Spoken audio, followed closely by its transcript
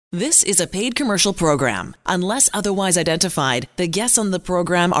This is a paid commercial program. Unless otherwise identified, the guests on the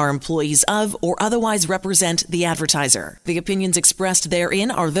program are employees of or otherwise represent the advertiser. The opinions expressed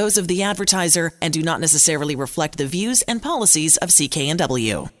therein are those of the advertiser and do not necessarily reflect the views and policies of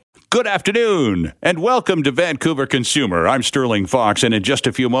CKNW. Good afternoon, and welcome to Vancouver Consumer. I'm Sterling Fox, and in just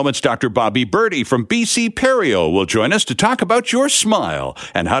a few moments, Dr. Bobby Birdie from BC Perio will join us to talk about your smile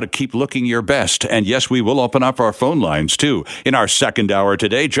and how to keep looking your best. And yes, we will open up our phone lines, too. In our second hour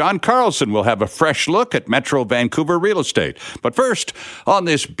today, John Carlson will have a fresh look at Metro Vancouver real estate. But first, on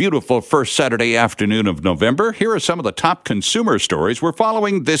this beautiful first Saturday afternoon of November, here are some of the top consumer stories we're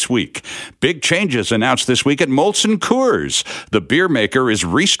following this week. Big changes announced this week at Molson Coors. The beer maker is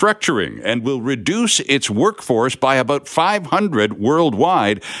restructuring and will reduce its workforce by about 500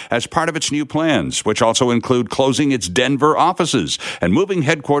 worldwide as part of its new plans, which also include closing its Denver offices and moving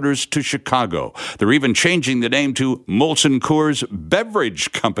headquarters to Chicago. They're even changing the name to Molson Coors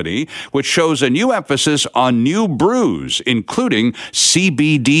Beverage Company, which shows a new emphasis on new brews, including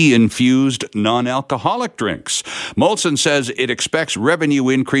CBD-infused non-alcoholic drinks. Molson says it expects revenue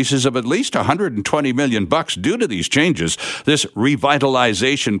increases of at least $120 million due to these changes. This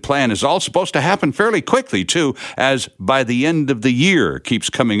revitalization plan is all supposed to happen fairly quickly, too, as by the end of the year keeps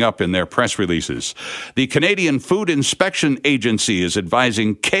coming up in their press releases. The Canadian Food Inspection Agency is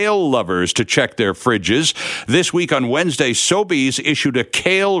advising kale lovers to check their fridges. This week on Wednesday, Sobeys issued a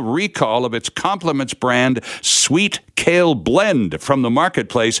kale recall of its Compliments brand Sweet Kale Blend from the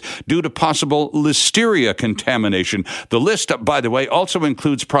marketplace due to possible listeria contamination. The list, by the way, also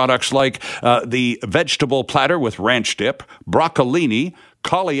includes products like the vegetable platter with ranch dip, broccolini,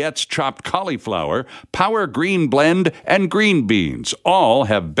 Collier's chopped cauliflower, Power Green Blend, and green beans. All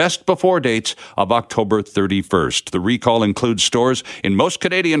have best before dates of October 31st. The recall includes stores in most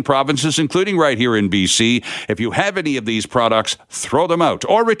Canadian provinces, including right here in BC. If you have any of these products, throw them out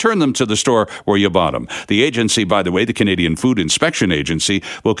or return them to the store where you bought them. The agency, by the way, the Canadian Food Inspection Agency,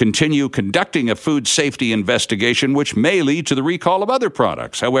 will continue conducting a food safety investigation which may lead to the recall of other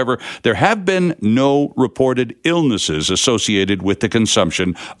products. However, there have been no reported illnesses associated with the consumption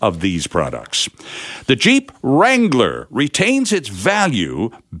of these products. The Jeep Wrangler retains its value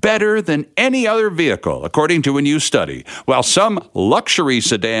better than any other vehicle, according to a new study, while some luxury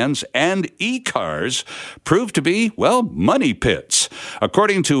sedans and e-cars prove to be, well, money pits.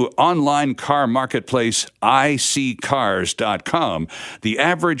 According to online car marketplace iSeeCars.com, the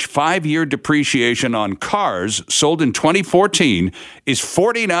average 5-year depreciation on cars sold in 2014 is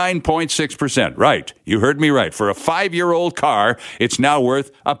 49.6%. Right, you heard me right. For a 5-year-old car, it's now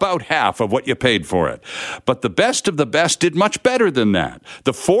worth about half of what you paid for it. But the best of the best did much better than that.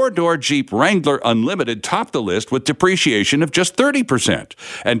 The 4-door Jeep Wrangler Unlimited topped the list with depreciation of just 30%,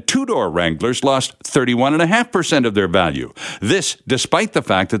 and 2-door Wranglers lost 31.5% of their value. This despite the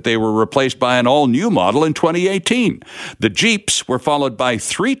fact that they were replaced by an all-new model in 2018. The Jeeps were followed by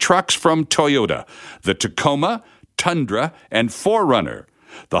 3 trucks from Toyota, the Tacoma, Tundra, and 4Runner.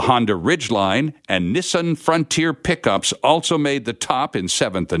 The Honda Ridgeline and Nissan Frontier pickups also made the top in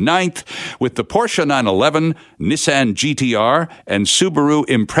 7th and 9th, with the Porsche 911, Nissan GT-R, and Subaru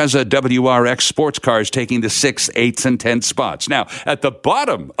Impreza WRX sports cars taking the 6th, 8th, and 10th spots. Now, at the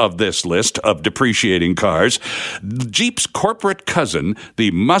bottom of this list of depreciating cars, Jeep's corporate cousin,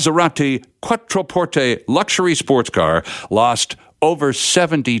 the Maserati Quattroporte luxury sports car, lost over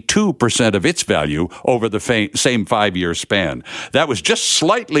 72% of its value over the same 5-year span. That was just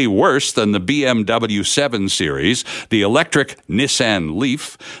slightly worse than the BMW 7 Series, the electric Nissan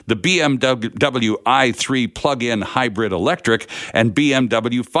Leaf, the BMW i3 plug-in hybrid electric, and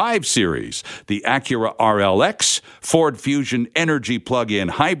BMW 5 Series, the Acura RLX, Ford Fusion Energy plug-in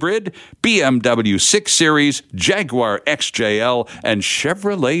hybrid, BMW 6 Series, Jaguar XJL, and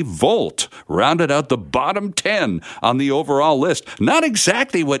Chevrolet Volt rounded out the bottom 10 on the overall list. Not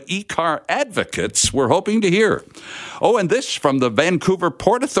exactly what e-car advocates were hoping to hear. Oh, and this from the Vancouver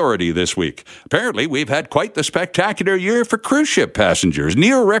Port Authority this week. Apparently, we've had quite the spectacular year for cruise ship passengers,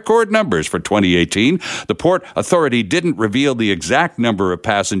 near record numbers for 2018. The Port Authority didn't reveal the exact number of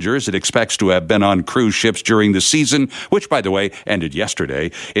passengers it expects to have been on cruise ships during the season, which, by the way, ended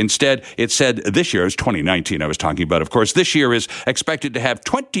yesterday. Instead, it said this year, is 2019 I was talking about, of course, this year is expected to have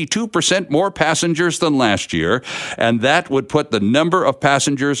 22% more passengers than last year, and that would put the number of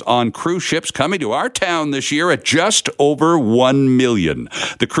passengers on cruise ships coming to our town this year at just over 1 million.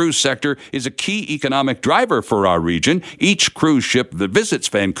 The cruise sector is a key economic driver for our region. Each cruise ship that visits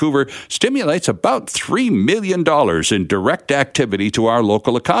Vancouver stimulates about $3 million in direct activity to our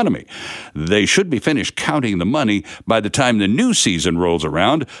local economy. They should be finished counting the money by the time the new season rolls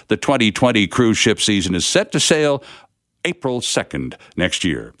around. The 2020 cruise ship season is set to sail April 2nd next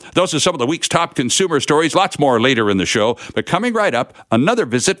year. Those are some of the week's top consumer stories. Lots more later in the show. But coming right up, another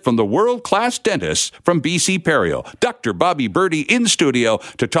visit from the world-class dentist from BC Perio, Dr. Bobby Birdie in studio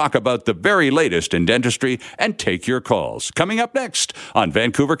to talk about the very latest in dentistry and take your calls. Coming up next on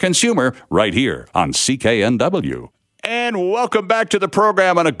Vancouver Consumer, right here on CKNW. And welcome back to the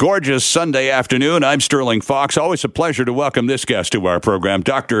program on a gorgeous Sunday afternoon. I'm Sterling Fox. Always a pleasure to welcome this guest to our program,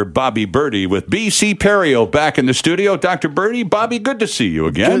 Dr. Bobby Birdie with BC Perio back in the studio. Dr. Birdie, Bobby, good to see you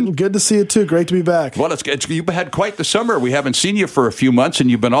again. Good to see you too. Great to be back. Well, you've had quite the summer. We haven't seen you for a few months,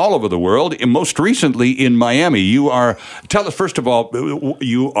 and you've been all over the world, and most recently in Miami. Tell us, first of all,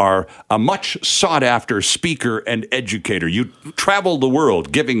 you are a much sought-after speaker and educator. You travel the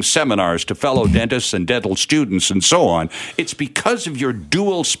world giving seminars to fellow dentists and dental students and so on. It's because of your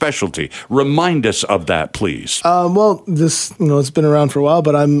dual specialty. Remind us of that, please. Well, this it's been around for a while,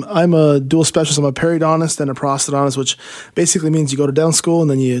 but I'm a dual specialist. I'm a periodontist and a prosthodontist, which basically means you go to dental school and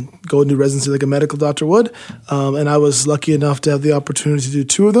then you go and do residency like a medical doctor would. And I was lucky enough to have the opportunity to do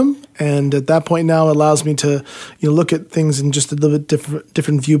two of them. And at that point now, it allows me to look at things in just a little bit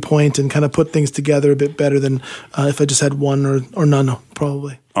different viewpoint and kind of put things together a bit better than if I just had one or none,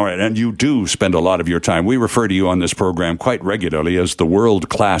 probably. All right, and you do spend a lot of your time. We refer to you on this program quite regularly as the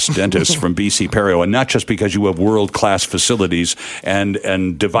world-class dentist from BC Perio, and not just because you have world-class facilities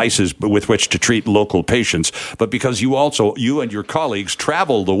and devices with which to treat local patients, but because you and your colleagues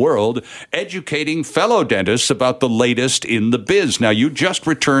travel the world educating fellow dentists about the latest in the biz. Now, you just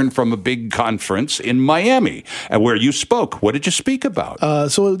returned from a big conference in Miami where you spoke. What did you speak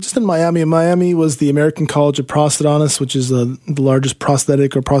about? So just in Miami was the American College of Prosthodontists, which is the largest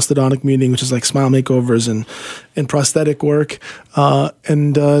prosthetic or prosthodontic meeting, which is like smile makeovers and prosthetic work.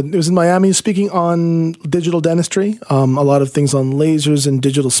 And it was in Miami, speaking on digital dentistry, a lot of things on lasers and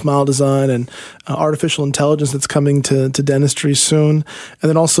digital smile design and artificial intelligence that's coming to dentistry soon. And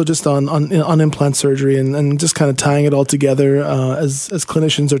then also just on implant surgery and just kind of tying it all together as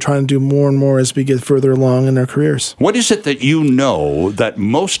clinicians are trying to do more and more as we get further along in our careers. What is it that you know that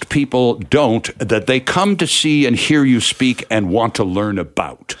most people don't, that they come to see and hear you speak and want to learn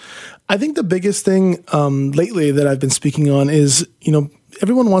about? I think the biggest thing lately that I've been speaking on is,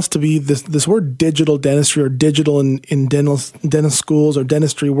 everyone wants to be this word digital dentistry or digital in dental schools or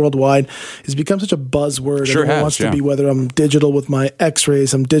dentistry worldwide has become such a buzzword. Sure Everyone wants to be, whether I'm digital with my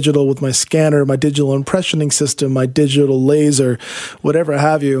x-rays, I'm digital with my scanner, my digital impressioning system, my digital laser, whatever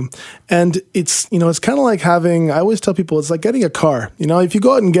have you. And it's, it's kind of like I always tell people, it's like getting a car. If you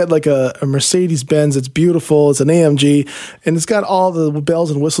go out and get like a Mercedes-Benz, it's beautiful, it's an AMG, and it's got all the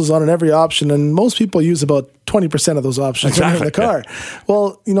bells and whistles on it, every option, and most people use about 20% of those options in the car. Yeah.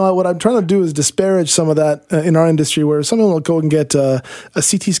 Well, what I'm trying to do is disparage some of that in our industry, where someone will go and get a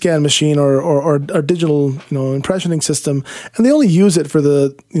CT scan machine or a digital, impressioning system, and they only use it for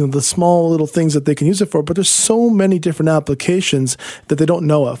the small little things that they can use it for. But there's so many different applications that they don't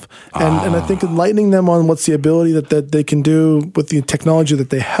know of, and I think enlightening them on what's the ability that they can do with the technology that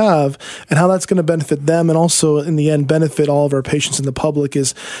they have, and how that's going to benefit them, and also in the end benefit all of our patients and the public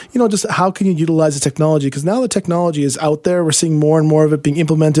is, just how can you utilize the technology? Because now the technology is out there. We're seeing more and more of it being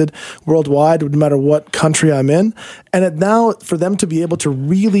implemented worldwide, no matter what country I'm in. And now for them to be able to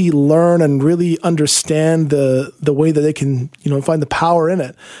really learn and really understand the way that they can, find the power in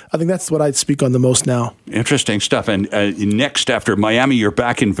it, I think that's what I'd speak on the most now. Interesting stuff. And next, after Miami, you're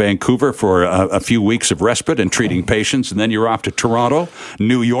back in Vancouver for a few weeks of respite and treating patients, and then you're off to Toronto,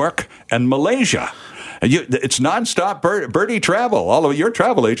 New York, and Malaysia. It's nonstop Birdie travel. All of your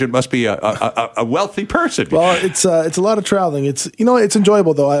travel agent must be a wealthy person. Well, it's a lot of traveling. It's it's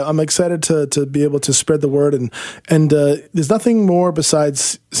enjoyable though. I'm excited to be able to spread the word and there's nothing more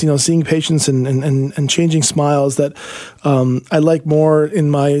besides seeing patients and changing smiles that I like more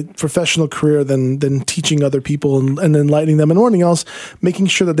in my professional career than teaching other people and enlightening them, and more than else, making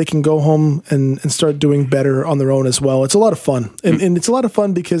sure that they can go home and start doing better on their own as well. It's a lot of fun, and it's a lot of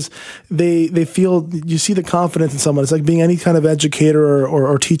fun because they feel. You see the confidence in someone. It's like being any kind of educator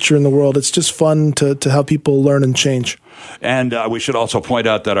or teacher in the world. It's just fun to help people learn and change. And we should also point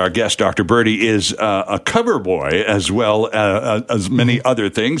out that our guest, Dr. Birdie, is a cover boy as well as many other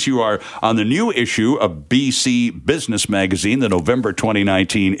things. You are on the new issue of BC Business Magazine, the November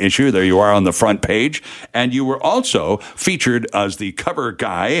 2019 issue. There you are on the front page. And you were also featured as the cover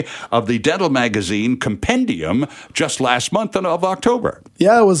guy of the dental magazine Compendium just last month of October.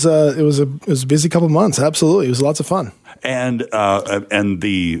 Yeah, it was a busy couple of months. Absolutely. It was lots of fun. And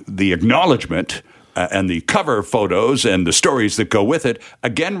the acknowledgement and the cover photos and the stories that go with it.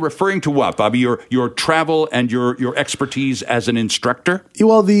 Again, referring to what, Bobby? Your travel and your expertise as an instructor?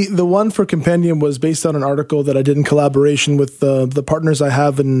 Well, the one for Compendium was based on an article that I did in collaboration with the partners I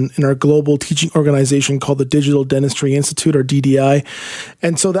have in our global teaching organization called the Digital Dentistry Institute, or DDI.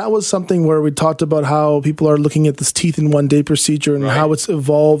 And so that was something where we talked about how people are looking at this teeth in one day procedure and how it's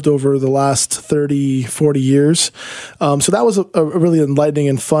evolved over the last 30, 40 years. So that was a really enlightening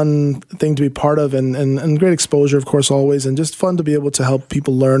and fun thing to be part of, and great exposure, of course, always, and just fun to be able to help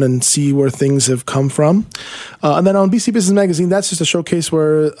people learn and see where things have come from. And then on BC Business Magazine, that's just a showcase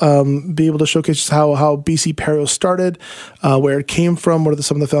where be able to showcase how BC Perio started, where it came from, what are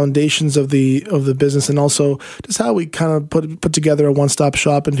some of the foundations of the business, and also just how we kind of put together a one-stop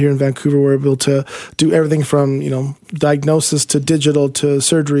shop. And here in Vancouver, we're able to do everything from diagnosis to digital to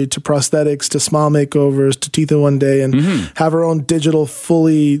surgery to prosthetics to smile makeovers to teeth in one day, and have our own digital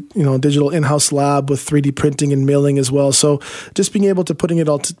digital in-house lab with 3D printing and milling as well. So just being able to put it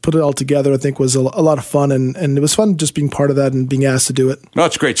all together, I think, was a lot of fun, and it was fun just being part of that and being asked to do it. Well,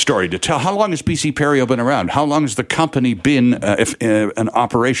 it's a great story to tell. How long has BC Perio been around? How long has the company been an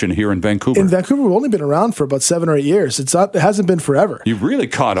operation here in Vancouver? In Vancouver, we've only been around for about 7 or 8 years. It hasn't been forever. You've really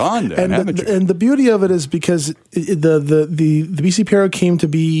caught on then, haven't you? And the beauty of it is because the BC Perio came to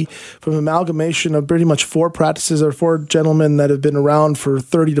be from an amalgamation of pretty much 4 practices or 4 gentlemen that have been around for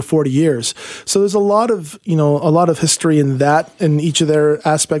 30 to 40 years. So there's a lot of history in that, in each of their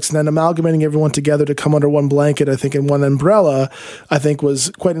aspects, and then amalgamating everyone together to come under one blanket, I think, in one umbrella, I think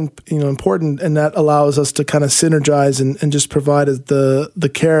was quite important, and that allows us to kind of synergize and just provide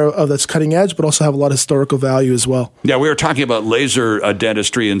the care of that's cutting edge, but also have a lot of historical value as well. Yeah, we were talking about laser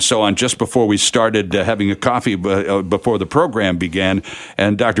dentistry and so on just before we started having a coffee before the program began,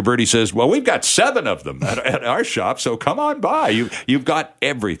 and Dr. Birdie says, well, we've got 7 of them at our shop, so come on by. You've got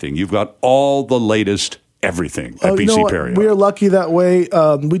everything. You've got all the latest everything at BC Perio. We are lucky that way.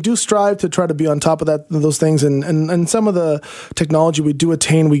 We do strive to try to be on top of those things, and some of the technology we do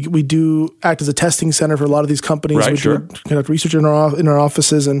attain. We do act as a testing center for a lot of these companies. Right, we do conduct research in our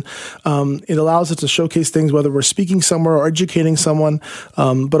offices, and it allows us to showcase things, whether we're speaking somewhere or educating someone,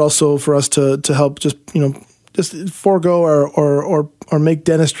 but also for us to help just forego or make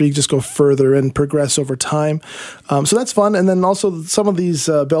dentistry just go further and progress over time. So that's fun. And then also some of these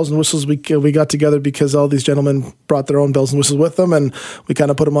bells and whistles we got together because all these gentlemen brought their own bells and whistles with them, and we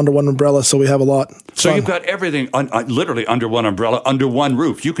kind of put them under one umbrella. So we have a lot. So you've got everything literally under one umbrella, under one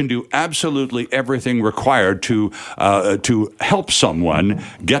roof. You can do absolutely everything required to help someone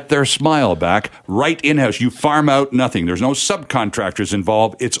get their smile back right in-house. You farm out nothing. There's no subcontractors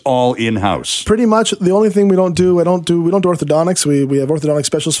involved. It's all in-house. Pretty much. The only thing we don't do orthodontics. We have orthodontic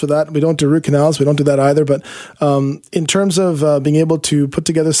specialists for that. We don't do root canals. We don't do that either. But in terms of being able to put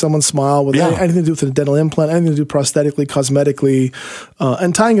together someone's smile with anything to do with a dental implant, anything to do prosthetically, cosmetically,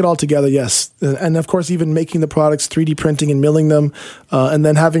 and tying it all together, yes. And of course, even making the products, 3D printing and milling them, and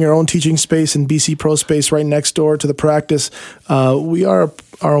then having our own teaching space in BC Pro Space right next door to the practice. We are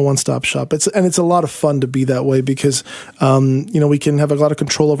a one-stop shop. It's a lot of fun to be that way because we can have a lot of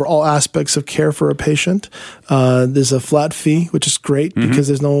control over all aspects of care for a patient. There's a flat fee, which is great because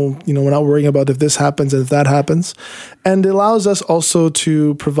there's no, we're not worrying about if this happens and if that happens. And it allows us also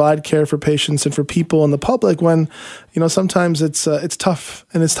to provide care for patients and for people in the public when, sometimes it's tough,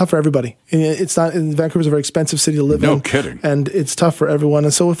 and it's tough for everybody. Vancouver's a very expensive city to live in. No kidding. And it's tough for everyone.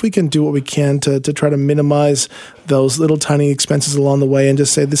 And so if we can do what we can to try to minimize those little tiny expenses along the way and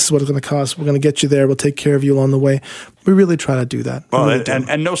just say, this is what it's going to cost, we're going to get you there, we'll take care of you along the way. We really try to do that. Well,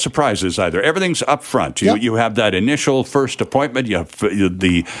 and no surprises either. Everything's up front. You have that initial first appointment.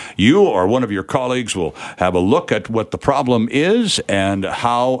 You or one of your colleagues will have a look at what the problem is and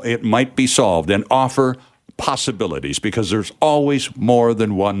how it might be solved and offer possibilities, because there's always more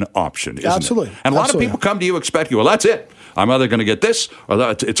than one option, isn't Absolutely. it? And a lot of people come to you expecting, well, that's it. I'm either going to get this or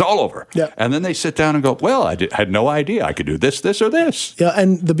that. It's all over. Yeah. And then they sit down and go, well, I had no idea I could do this, or this. Yeah,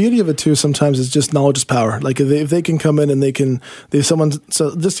 and the beauty of it, too, sometimes is just knowledge is power. Like, if they can come in and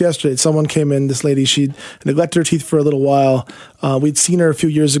so just yesterday, someone came in, this lady, she neglected her teeth for a little while. We'd seen her a few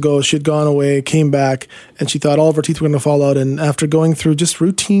years ago. She had gone away, came back, and she thought all of her teeth were going to fall out. And after going through just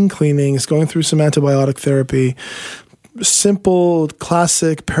routine cleanings, going through some antibiotic therapy, simple,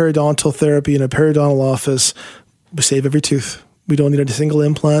 classic periodontal therapy in a periodontal office, we save every tooth. We don't need a single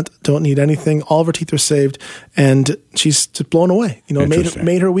implant, don't need anything. All of her teeth are saved, and she's just blown away.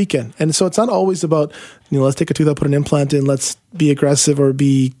 Made her weekend. And so it's not always about, let's take a tooth out, put an implant in, let's be aggressive or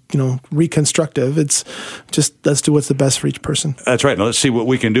be, reconstructive. It's just, let's do what's the best for each person. That's right. Now let's see what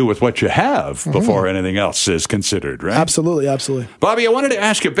we can do with what you have before anything else is considered, right? Absolutely, absolutely. Bobby, I wanted to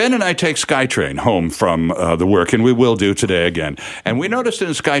ask you, Ben and I take SkyTrain home from the work, and we will do today again. And we noticed in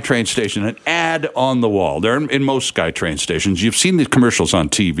a SkyTrain station an ad on the wall. They're in most SkyTrain stations. You've seen the commercials on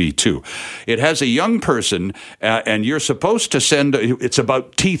TV, too. It has a young person, and you're supposed to send, it's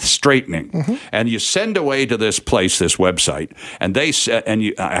about teeth straightening. And you send away to this place, this website, and they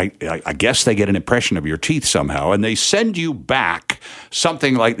I guess they get an impression of your teeth somehow, and they send you back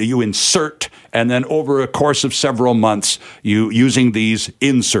something like that you insert, and then over a course of several months, you using these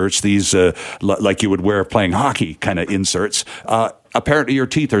inserts, these like you would wear playing hockey kind of inserts. Apparently, your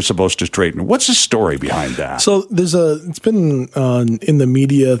teeth are supposed to straighten. What's the story behind that? So it's been in the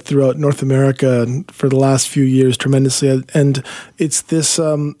media throughout North America for the last few years tremendously, and it's this.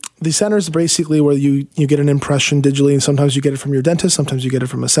 These centers basically where you get an impression digitally, and sometimes you get it from your dentist, sometimes you get it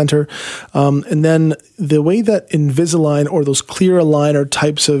from a center, and then the way that Invisalign or those clear aligner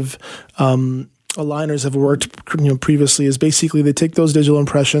types of aligners have worked previously is basically they take those digital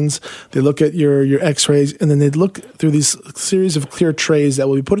impressions, they look at your x-rays, and then they look through these series of clear trays that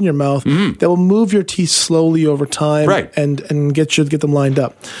will be put in your mouth that will move your teeth slowly over time and get them lined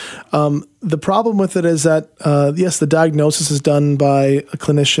up. The problem with it is that, yes, the diagnosis is done by a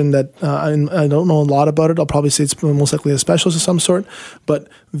clinician that I don't know a lot about it. I'll probably say it's most likely a specialist of some sort. But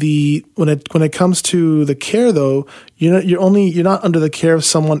when it comes to the care, though, you're not under the care of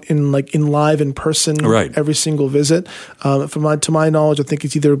someone in live in person every single visit. To my knowledge, I think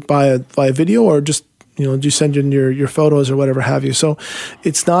it's either via video or just do send in your photos or whatever have you. So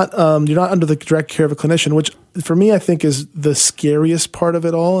it's not you're not under the direct care of a clinician, which for me I think is the scariest part of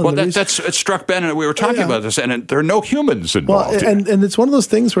it all. And it struck Ben, and we were talking about this, and there are no humans involved. Well, and it's one of those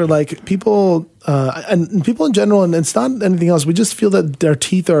things where people and people in general, and it's not anything else. We just feel that their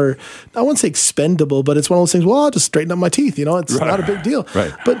teeth are, I wouldn't say expendable, but it's one of those things. Well, I'll just straighten up my teeth. It's not a big deal.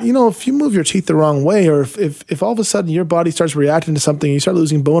 Right. But if you move your teeth the wrong way, or if all of a sudden your body starts reacting to something, you start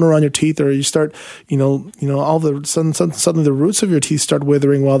losing bone around your teeth, or you start all the suddenly the roots of your teeth start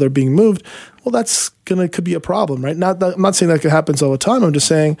withering while they're being moved. Well, could be a problem, right? I'm not saying that happens all the time. I'm just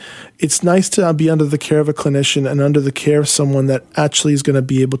saying it's nice to be under the care of a clinician and under the care of someone that actually is going to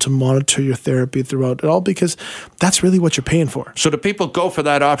be able to monitor your therapy throughout it all, because that's really what you're paying for. So do people go for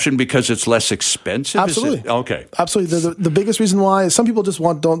that option because it's less expensive? Absolutely. Okay. Absolutely. The biggest reason why is some people just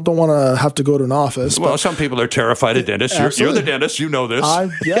don't want to have to go to an office. Well, some people are terrified of dentists. You're the dentist. You know this.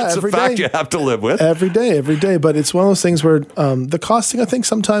 It's a fact you have to live with. Every day. But it's one of those things where the costing, I think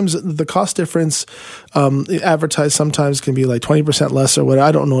sometimes the cost difference advertised sometimes can be like 20% less or what.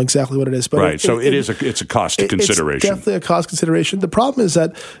 I don't know exactly what it is. But it's a cost consideration. It's definitely a cost consideration. The problem is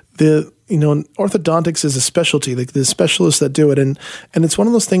that orthodontics is a specialty, like the specialists that do it. And it's one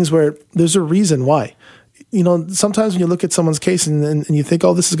of those things where there's a reason why. Sometimes when you look at someone's case and you think,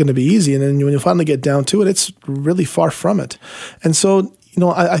 oh, this is going to be easy. And then when you finally get down to it, it's really far from it. And so,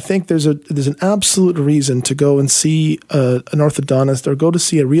 I think there's an absolute reason to go and see an orthodontist or go to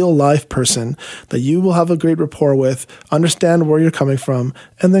see a real live person that you will have a great rapport with, understand where you're coming from,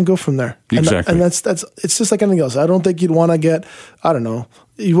 and then go from there. Exactly. And that's it's just like anything else. I don't think you'd want to get, I don't know,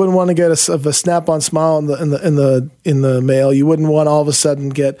 you wouldn't want to get a Snap-on Smile in the mail. You wouldn't want all of a sudden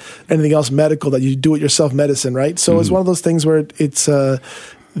get anything else medical that you do it yourself medicine, right? So it's one of those things where it's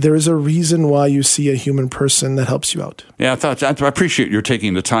there is a reason why you see a human person that helps you out. Yeah, I appreciate your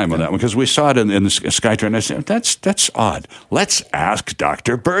taking the time on that one, because we saw it in the SkyTrain. I said, that's odd. Let's ask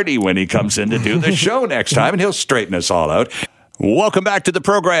Dr. Birdie when he comes in to do the show next time, and he'll straighten us all out. Welcome back to the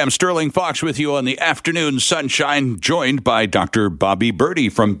program. Sterling Fox with you on the afternoon sunshine, joined by Dr. Bobby Birdie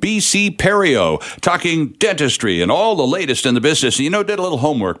from BC Perio, talking dentistry and all the latest in the business. Did a little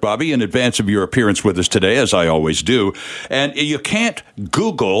homework, Bobby, in advance of your appearance with us today, as I always do. And you can't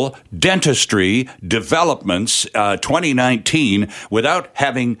Google dentistry developments 2019 without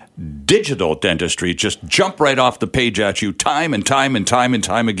having digital dentistry just jump right off the page at you time and time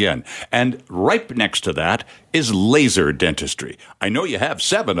again. And right next to that is laser dentistry. I know you have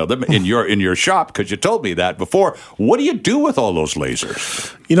 7 of them in your shop because you told me that before. What do you do with all those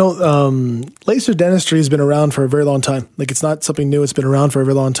lasers? Laser dentistry has been around for a very long time. Like, it's not something new. It's been around for a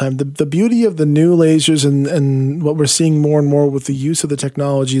very long time. The beauty of the new lasers and what we're seeing more and more with the use of the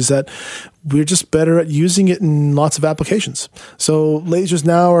technology is that we're just better at using it in lots of applications. So lasers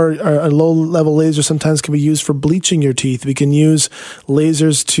now are low-level lasers sometimes can be used for bleaching your teeth. We can use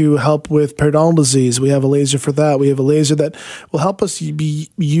lasers to help with periodontal disease. We have a laser for that. We have a laser that will help us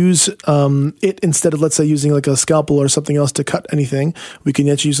use it instead of, let's say, using like a scalpel or something else to cut anything. We can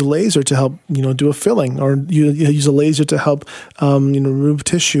actually use a laser to help, do a filling, or use a laser to help, remove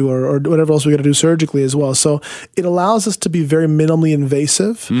tissue or whatever else we got to do surgically as well. So it allows us to be very minimally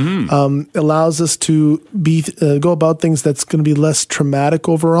invasive. Allows us to go about things that's going to be less traumatic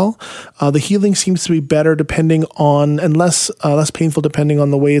overall. The healing seems to be better depending on, and less painful depending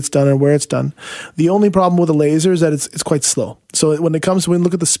on the way it's done and where it's done. The only problem with a laser is that it's quite slow. So when we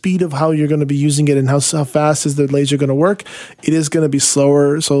look at the speed of how you're going to be using it and how fast is the laser going to work, it is going to be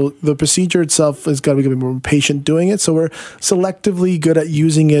slower. So the procedure itself is going to be more patient doing it. So we're selectively good at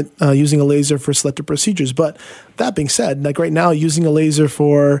using a laser for selective procedures. But that being said, like right now, using a laser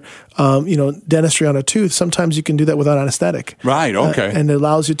for dentistry on a tooth, sometimes you can do that without anesthetic. Right. Okay. And it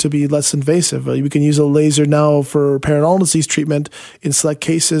allows you to be less invasive. We can use a laser now for periodontal disease treatment in select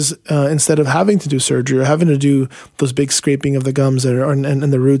cases instead of having to do surgery or having to do those big scraping of the gums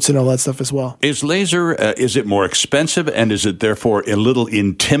and the roots and all that stuff as well. Is laser, is it more expensive, and is it therefore a little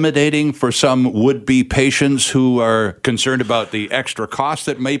intimidating for some would-be patients who are concerned about the extra cost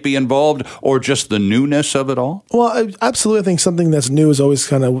that may be involved, or just the newness of it all? Well, absolutely. I think something that's new is always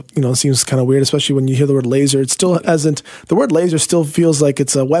kind of, seems kind of weird, especially when you hear the word laser. It still the word laser still feels like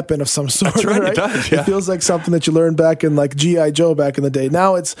it's a weapon of some sort. That's right. It does. Yeah. It feels like something that you learned back in like G.I. Joe back in the day.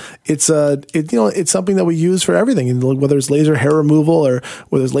 Now it's something that we use for everything, whether it's laser hair removal or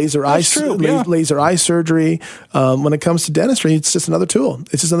whether it's laser eye surgery. When it comes to dentistry, it's just another tool.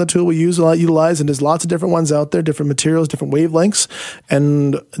 It's just another tool we utilize, and there's lots of different ones out there, different materials, different wavelengths,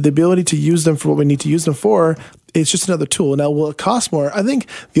 and the ability to use them for what we need to use them for. It's just another tool. Now, will it cost more? I think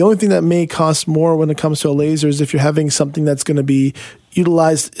the only thing that may cost more when it comes to a laser is if you're having something that's going to be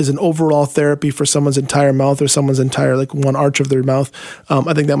utilized as an overall therapy for someone's entire mouth or someone's entire, like one arch of their mouth.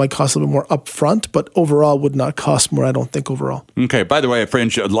 I think that might cost a little bit more upfront, but overall would not cost more, I don't think, overall. Okay. By the way,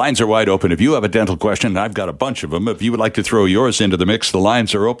 Fringe, lines are wide open. If you have a dental question, I've got a bunch of them. If you would like to throw yours into the mix, the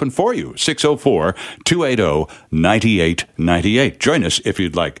lines are open for you. 604-280-9898. Join us if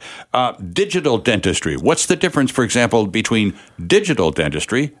you'd like. Digital dentistry. What's the difference, for example, between digital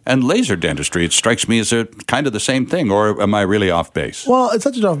dentistry and laser dentistry? It strikes me as kind of the same thing, or am I really off base? Well, it's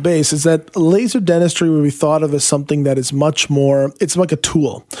such an off base is that laser dentistry would be thought of as something that is much more, it's like a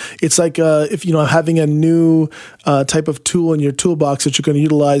tool. It's like if having a new type of tool in your toolbox that you're going to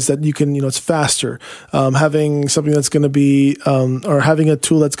utilize that you can, it's faster. Having something that's going to be, or having a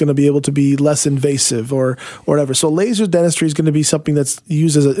tool that's going to be able to be less invasive or whatever. So laser dentistry is going to be something that's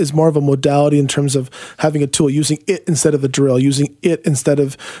used as more of a modality in terms of having a tool, using it instead of a drill, using it instead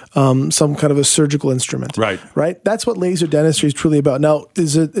of some kind of a surgical instrument. Right. That's what laser dentistry is truly about. Now,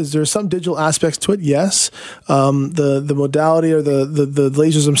 is there some digital aspects to it? Yes. The modality or the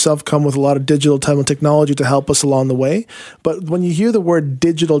lasers themselves come with a lot of digital technology to help us along the way. But when you hear the word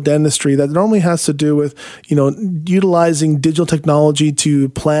digital dentistry, that normally has to do with, utilizing digital technology to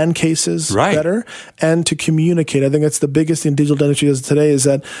plan cases better and to communicate. I think that's the biggest thing digital dentistry does today is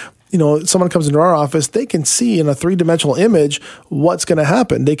that someone comes into our office, they can see in a three-dimensional image what's going to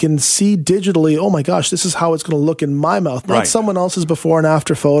happen. They can see digitally, oh my gosh, this is how it's going to look in my mouth. Not someone else's before and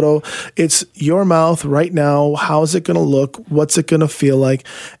after photo. It's your mouth right now. How's it going to look? What's it going to feel like?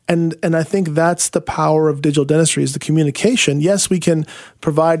 And I think that's the power of digital dentistry is the communication. Yes, we can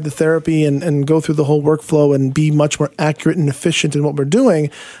provide the therapy and go through the whole workflow and be much more accurate and efficient in what we're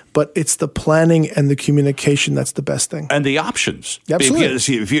doing, but it's the planning and the communication that's the best thing. And the options. Absolutely. Because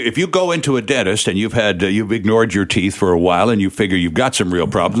if you go into a dentist and you've ignored your teeth for a while and you figure you've got some real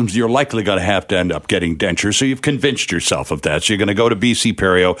problems, you're likely going to have to end up getting dentures. So you've convinced yourself of that. So you're going to go to BC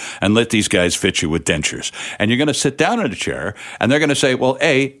Perio and let these guys fit you with dentures. And you're going to sit down in a chair and they're going to say, well,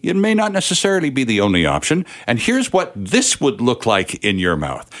 A, it may not necessarily be the only option. And here's what this would look like in your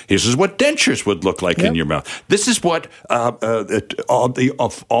mouth. This is what dentures would look like in your mouth. This is what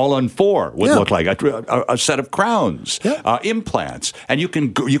all-on-4 would look like, a set of crowns, implants. And you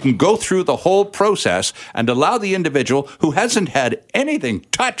can go through the whole process and allow the individual who hasn't had anything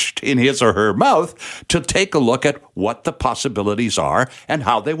touched in his or her mouth to take a look at what the possibilities are and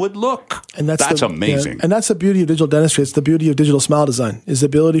how they would look. And that's amazing. And that's the beauty of digital dentistry. It's the beauty of digital smile design, is the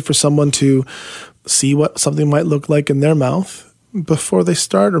ability for someone to see what something might look like in their mouth before they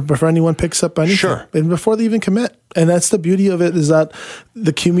start or before anyone picks up anything. Sure. And before they even commit. And that's the beauty of it, is that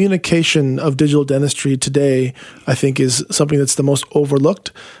the communication of digital dentistry today, I think, is something that's the most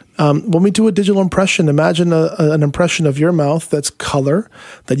overlooked. When we do a digital impression, imagine an impression of your mouth that's color,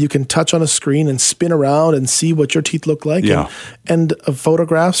 that you can touch on a screen and spin around and see what your teeth look like, and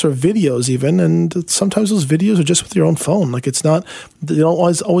photographs or videos even. And sometimes those videos are just with your own phone. Like it's not, you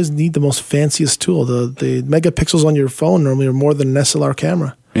don't always need the most fanciest tool. The megapixels on your phone normally are more than an SLR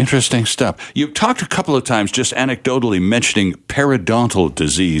camera. Interesting stuff. You've talked a couple of times, just anecdotally mentioning periodontal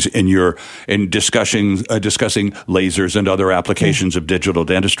disease in discussing lasers and other applications of digital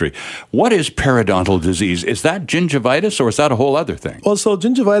dentistry. What is periodontal disease? Is that gingivitis, or is that a whole other thing? Well, so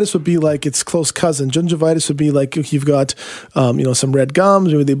gingivitis would be like its close cousin. Gingivitis would be like if you've got some red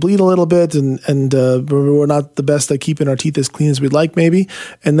gums, or they bleed a little bit, and we're not the best at keeping our teeth as clean as we'd like, maybe.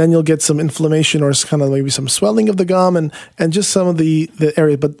 And then you'll get some inflammation or kind of maybe some swelling of the gum and just some of the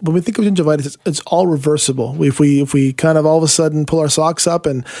area. But when we think of gingivitis, it's all reversible. If we kind of all of a sudden pull our socks up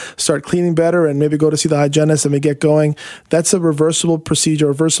and start cleaning better and maybe go to see the hygienist and we get going, that's a reversible procedure, a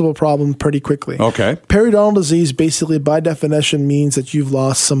reversible problem pretty quickly. Okay. Periodontal disease basically by definition means that you've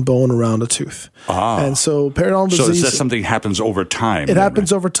lost some bone around a tooth. And so periodontal disease... So is that something happens over time? It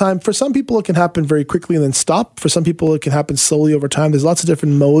happens over time. For some people, it can happen very quickly and then stop. For some people, it can happen slowly over time. There's lots of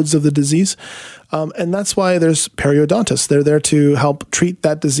different modes of the disease. And that's why there's periodontists. They're there to help treat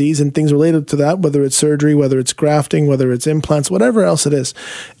that disease and things related to that, whether it's surgery, whether it's grafting, whether it's implants, whatever else it is.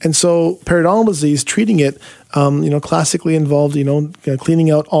 And so periodontal disease, treating it, classically involved,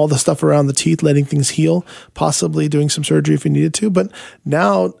 cleaning out all the stuff around the teeth, letting things heal, possibly doing some surgery if you needed to. But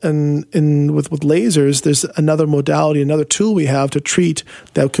now, with lasers, there's another modality, another tool we have to treat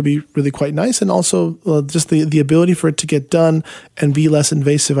that could be really quite nice, and also just the ability for it to get done and be less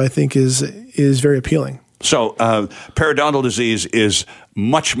invasive, I think, is very appealing. So periodontal disease is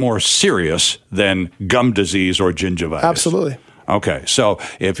much more serious than gum disease or gingivitis. Absolutely. Okay, so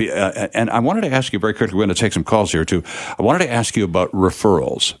and I wanted to ask you very quickly, we're going to take some calls here too. I wanted to ask you about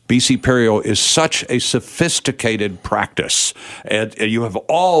referrals. BC Perio is such a sophisticated practice, and you have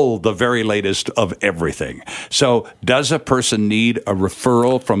all the very latest of everything. So does a person need a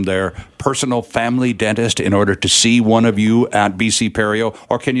referral from their personal family dentist in order to see one of you at BC Perio,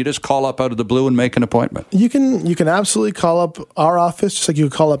 or can you just call up out of the blue and make an appointment? You can absolutely call up our office, just like you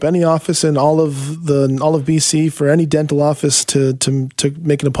could call up any office in all of BC for any dental office to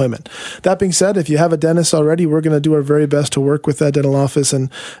make an appointment. That being said, if you have a dentist already, we're going to do our very best to work with that dental office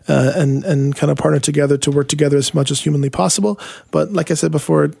and kind of partner together to work together as much as humanly possible. But like I said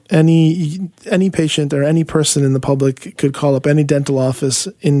before, any patient or any person in the public could call up any dental office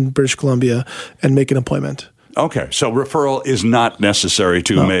in British Columbia and make an appointment. Okay, so referral is not necessary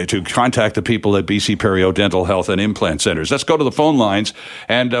to contact the people at BC Perio Dental Health and Implant Centers. Let's go to the phone lines,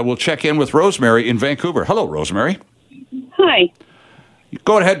 and we'll check in with Rosemary in Vancouver. Hello, Rosemary. Hi.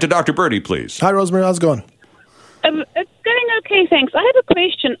 Go ahead to Dr. Birdie, please. Hi, Rosemary. How's it going? It's going okay, thanks. I have a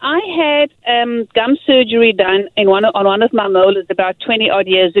question. I had gum surgery done on one of my molars about 20-odd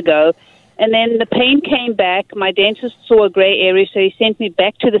years ago, and then the pain came back. My dentist saw a gray area, so he sent me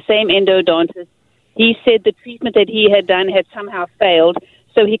back to the same endodontist. He said the treatment that he had done had somehow failed,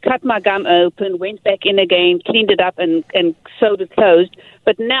 so he cut my gum open, went back in again, cleaned it up, and sewed it closed.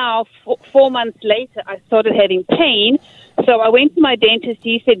 But now, 4 months later, I started having pain. So I went to my dentist.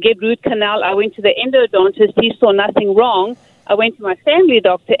 He said, get root canal. I went to the endodontist. He saw nothing wrong. I went to my family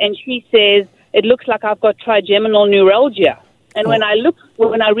doctor, and she says, it looks like I've got trigeminal neuralgia. And when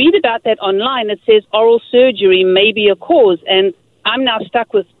I read about that online, it says oral surgery may be a cause. And I'm now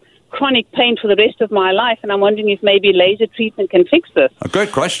stuck with chronic pain for the rest of my life, and I'm wondering if maybe laser treatment can fix this. A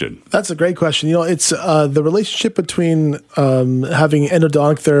good question. That's a great question. It's the relationship between having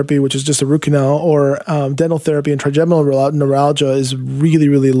endodontic therapy, which is just a root canal, or dental therapy and trigeminal neuralgia is really,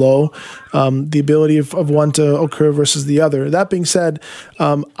 really low. The ability of one to occur versus the other. That being said,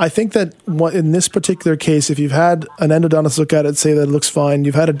 I think that in this particular case, if you've had an endodontist look at it and say that it looks fine,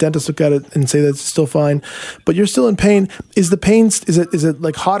 you've had a dentist look at it and say that it's still fine, but you're still in pain, is the pain, is it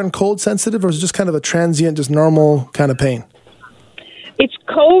like hot and cold sensitive, or is it just kind of a transient, just normal kind of pain? It's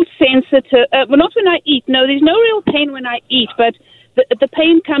cold sensitive. Well, not when I eat. No, there's no real pain when I eat, but the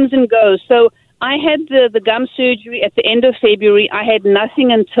pain comes and goes. So I had the gum surgery at the end of February. I had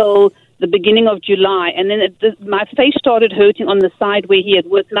nothing until the beginning of July, and then my face started hurting on the side where he had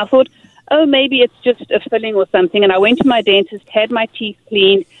worked, and I thought, oh, maybe it's just a filling or something. And I went to my dentist, had my teeth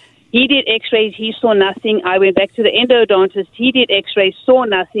cleaned. He did x-rays. He saw nothing. I went back to the endodontist. He did x-rays, saw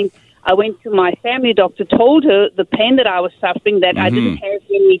nothing. I went to my family doctor, told her the pain that I was suffering, that I didn't have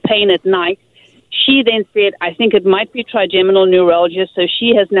any pain at night. She then said, I think it might be trigeminal neuralgia, so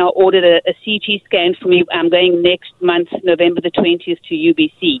she has now ordered a CT scan for me. I'm going next month, November the 20th, to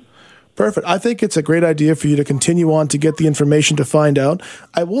UBC. Perfect. I think it's a great idea for you to continue on to get the information to find out.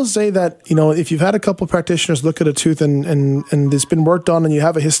 I will say that, if you've had a couple of practitioners look at a tooth and it's been worked on and you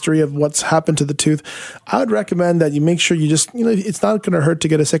have a history of what's happened to the tooth, I would recommend that you make sure you just, it's not going to hurt to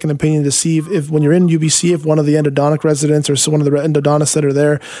get a second opinion to see if when you're in UBC, if one of the endodontic residents or one of the endodontists that are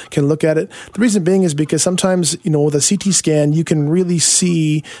there can look at it. The reason being is because sometimes, with a CT scan, you can really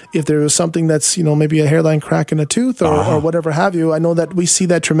see if there is something that's, maybe a hairline crack in a tooth or whatever have you. I know that we see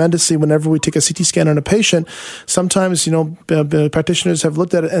that tremendously whenever we take a CT scan on a patient. Sometimes, practitioners have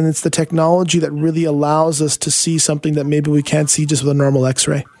looked at it, and it's the technology that really allows us to see something that maybe we can't see just with a normal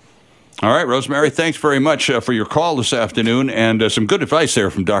X-ray. All right, Rosemary, thanks very much for your call this afternoon, and some good advice there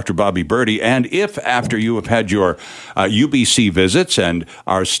from Dr. Bobby Birdie. And if after you have had your UBC visits and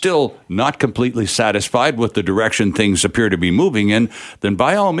are still not completely satisfied with the direction things appear to be moving in, then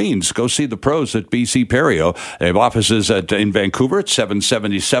by all means, go see the pros at BC Perio. They have offices in Vancouver at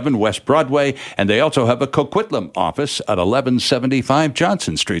 777 West Broadway, and they also have a Coquitlam office at 1175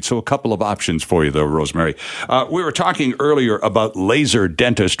 Johnson Street. So a couple of options for you, though, Rosemary. We were talking earlier about laser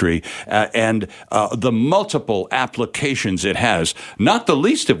dentistry. And the multiple applications it has, not the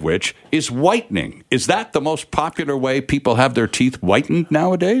least of which is whitening. Is that the most popular way people have their teeth whitened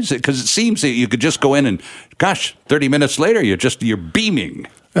nowadays? Because it seems that you could just go in and, 30 minutes later, you're beaming.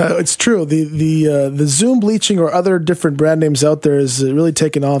 It's true. The Zoom bleaching or other different brand names out there is really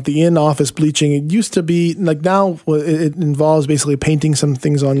taken off. The in-office bleaching, it used to be now it involves basically painting some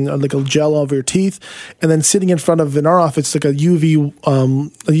things on like a gel over your teeth, and then sitting in front of, in our office, like a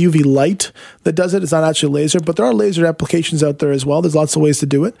UV light that does it. It's not actually laser, but there are laser applications out there as well. There's lots of ways to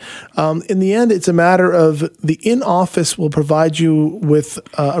do it. In the end, it's a matter of the in-office will provide you with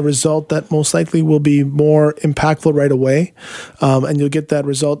a result that most likely will be more impactful right away, and you'll get that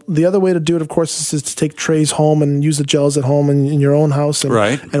result. The other way to do it, of course, is to take trays home and use the gels at home in your own house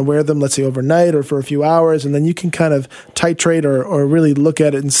and wear them, let's say, overnight or for a few hours, and then you can kind of titrate or really look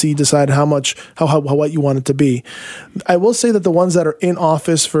at it and decide how white you want it to be. I will say that the ones that are in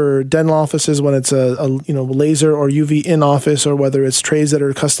office for dental offices, when it's a laser or UV in office, or whether it's trays that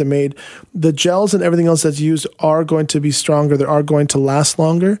are custom made, the gels and everything else that's used are going to be stronger. They are going to last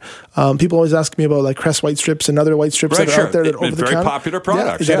longer. People always ask me about like Crest white strips and other white strips that are out there that are over the counter. Very popular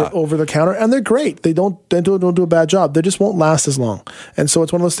products. That are over the counter, and they're great. They don't do a bad job. They just won't last as long. And so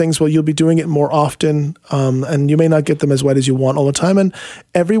it's one of those things where you'll be doing it more often, and you may not get them as white as you want all the time. And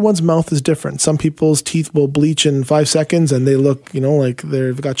everyone's mouth is different. Some people's teeth will bleach in 5 seconds, and they look, like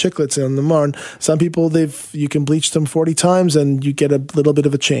they've got chiclets in them. And some people, you can bleach them 40 times, and you get a little bit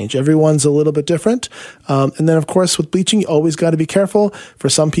of a change. Everyone's a little bit different. And then, of course, with bleaching, you always got to be careful. For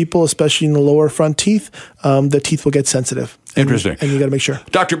some people, especially in the lower front teeth, the teeth will get sensitive. Interesting. And you got to make sure.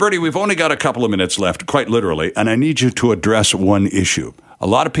 Dr. Birdie, we've only got a couple of minutes left, quite literally, and I need you to address one issue. A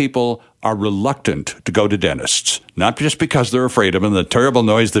lot of people are reluctant to go to dentists, not just because they're afraid of them, the terrible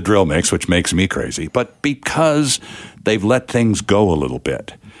noise the drill makes, which makes me crazy, but because they've let things go a little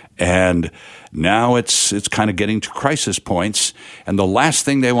bit. And now it's kind of getting to crisis points, and the last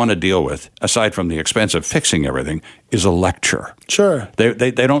thing they want to deal with, aside from the expense of fixing everything, is a lecture. Sure.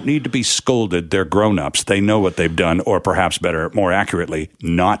 They don't need to be scolded. They're grown-ups. They know what they've done, or perhaps better, more accurately,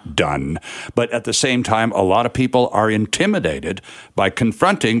 not done. But at the same time, a lot of people are intimidated by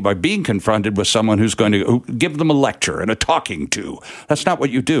being confronted with someone who give them a lecture and a talking to. That's not what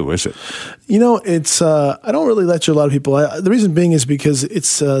you do, is it? It's I don't really lecture a lot of people. The reason being is because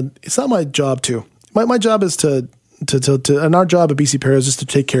it's not my job to. My job is to and our job at BC Perio is just to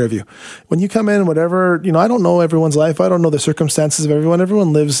take care of you. When you come in, whatever, I don't know everyone's life. I don't know the circumstances of everyone.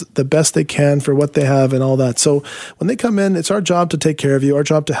 Everyone lives the best they can for what they have and all that. So when they come in, it's our job to take care of you, our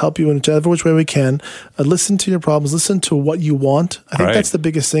job to help you in whichever which way we can, listen to your problems, listen to what you want. I think that's the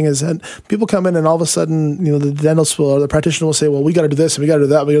biggest thing is that people come in and all of a sudden, the dentist or the practitioner will say, well, we got to do this and we got to do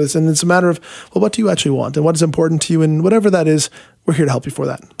that. We got to do this. And it's a matter of, well, what do you actually want? And what is important to you? And whatever that is, we're here to help you for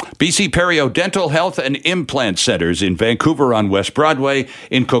that. BC Perio Dental Health and Implant Centers in Vancouver on West Broadway,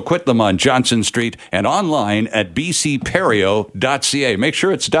 in Coquitlam on Johnson Street, and online at bcperio.ca. Make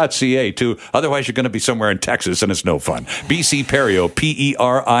sure it's .ca too, otherwise you're going to be somewhere in Texas and it's no fun. BC Perio,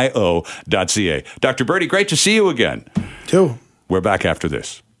 Perio.ca. Dr. Birdie, great to see you again. Too. We're back after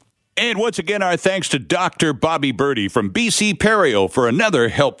this. And once again, our thanks to Dr. Bobby Birdie from BC Perio for another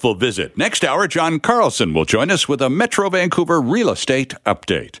helpful visit. Next hour, John Carlson will join us with a Metro Vancouver real estate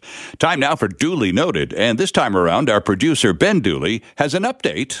update. Time now for Dooley Noted, and this time around, our producer Ben Dooley has an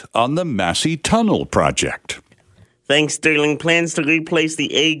update on the Massey Tunnel project. Thanks, Sterling. Plans to replace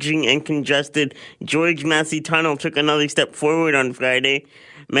the aging and congested George Massey Tunnel took another step forward on Friday.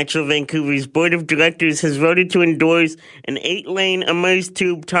 Metro Vancouver's Board of Directors has voted to endorse an 8-lane immersed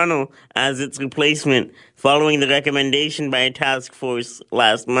tube tunnel as its replacement, following the recommendation by a task force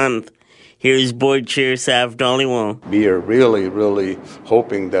last month. Here's Board Chair Sav Dhaliwal. We are really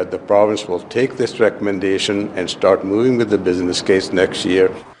hoping that the province will take this recommendation and start moving with the business case next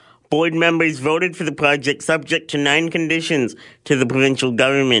year. Board members voted for the project subject to 9 conditions to the provincial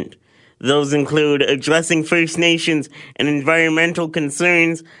government. Those include addressing First Nations and environmental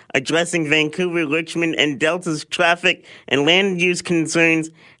concerns, addressing Vancouver, Richmond, and Delta's traffic and land use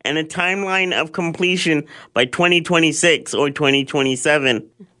concerns, and a timeline of completion by 2026 or 2027.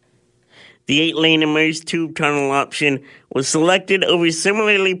 The 8-lane immersed tube tunnel option was selected over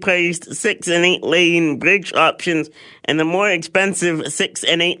similarly priced 6 and 8-lane bridge options and the more expensive 6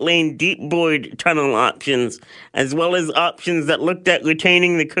 and 8-lane deep bored tunnel options, as well as options that looked at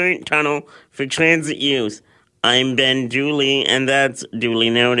retaining the current tunnel for transit use. I'm Ben Dooley, and that's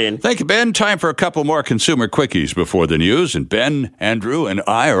duly noted. Thank you, Ben. Time for a couple more consumer quickies before the news. And Ben, Andrew, and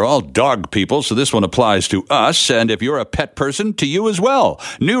I are all dog people, so this one applies to us. And if you're a pet person, to you as well.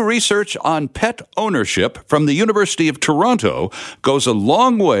 New research on pet ownership from the University of Toronto goes a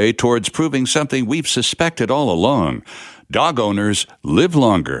long way towards proving something we've suspected all along. Dog owners live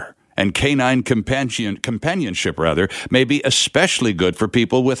longer. And canine companionship may be especially good for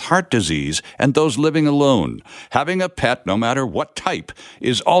people with heart disease and those living alone. Having a pet, no matter what type,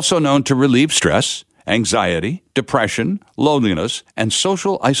 is also known to relieve stress, anxiety, depression, loneliness, and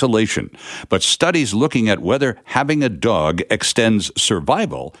social isolation. But studies looking at whether having a dog extends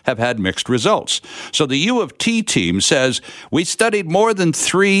survival have had mixed results. So the U of T team says, we studied more than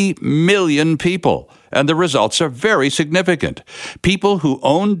 3 million people, and the results are very significant. People who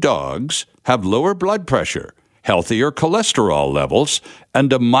own dogs have lower blood pressure, healthier cholesterol levels,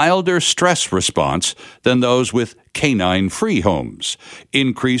 and a milder stress response than those with canine-free homes.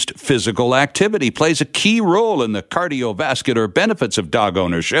 Increased physical activity plays a key role in the cardiovascular benefits of dog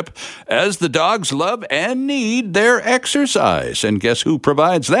ownership, as the dogs love and need their exercise. And guess who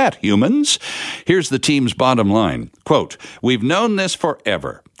provides that? Humans. Here's the team's bottom line. Quote, we've known this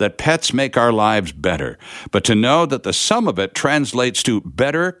forever, that pets make our lives better. But to know that the sum of it translates to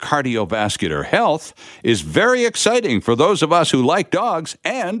better cardiovascular health is very exciting for those of us who like dogs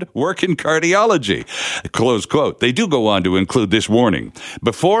and work in cardiology. Close quote. They do go on to include this warning.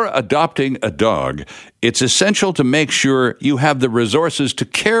 Before adopting a dog, it's essential to make sure you have the resources to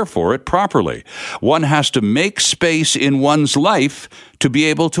care for it properly. One has to make space in one's life to be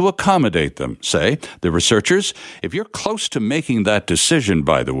able to accommodate them, say the researchers. If you're close to making that decision,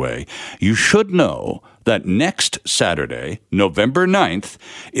 by the way, you should know that next Saturday, November 9th,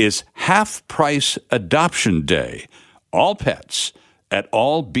 is half-price adoption day. All pets at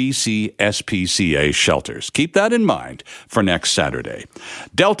all BC SPCA shelters. Keep that in mind for next Saturday.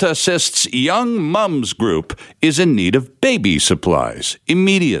 Delta Assist's Young Mums Group is in need of baby supplies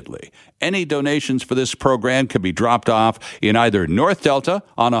immediately. Any donations for this program can be dropped off in either North Delta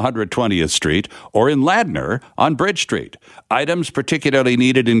on 120th Street or in Ladner on Bridge Street. Items particularly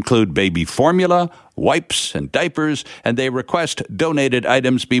needed include baby formula, wipes, and diapers, and they request donated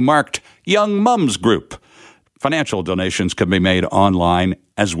items be marked Young Mums Group. Financial donations can be made online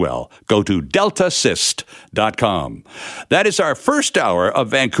as well. Go to deltaassist.com. That is our first hour of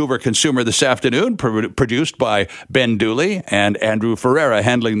Vancouver Consumer this afternoon, produced by Ben Dooley and Andrew Ferreira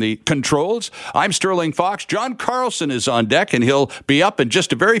handling the controls. I'm Sterling Fox. John Carlson is on deck, and he'll be up in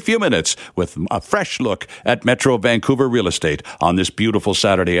just a very few minutes with a fresh look at Metro Vancouver real estate on this beautiful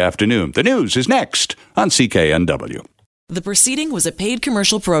Saturday afternoon. The news is next on CKNW. The proceeding was a paid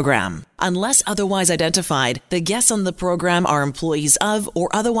commercial program. Unless otherwise identified, the guests on the program are employees of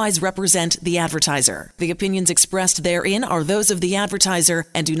or otherwise represent the advertiser. The opinions expressed therein are those of the advertiser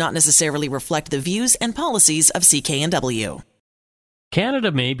and do not necessarily reflect the views and policies of CKNW.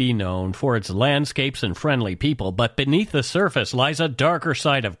 Canada may be known for its landscapes and friendly people, but beneath the surface lies a darker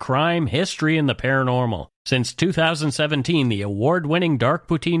side of crime, history, and the paranormal. Since 2017, the award-winning Dark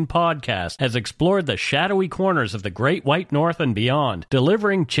Poutine podcast has explored the shadowy corners of the Great White North and beyond,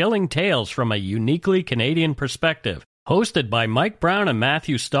 delivering chilling tales from a uniquely Canadian perspective. Hosted by Mike Brown and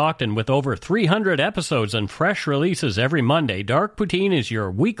Matthew Stockton with over 300 episodes and fresh releases every Monday, Dark Poutine is your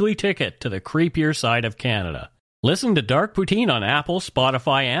weekly ticket to the creepier side of Canada. Listen to Dark Poutine on Apple,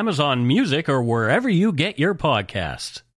 Spotify, Amazon Music, or wherever you get your podcasts.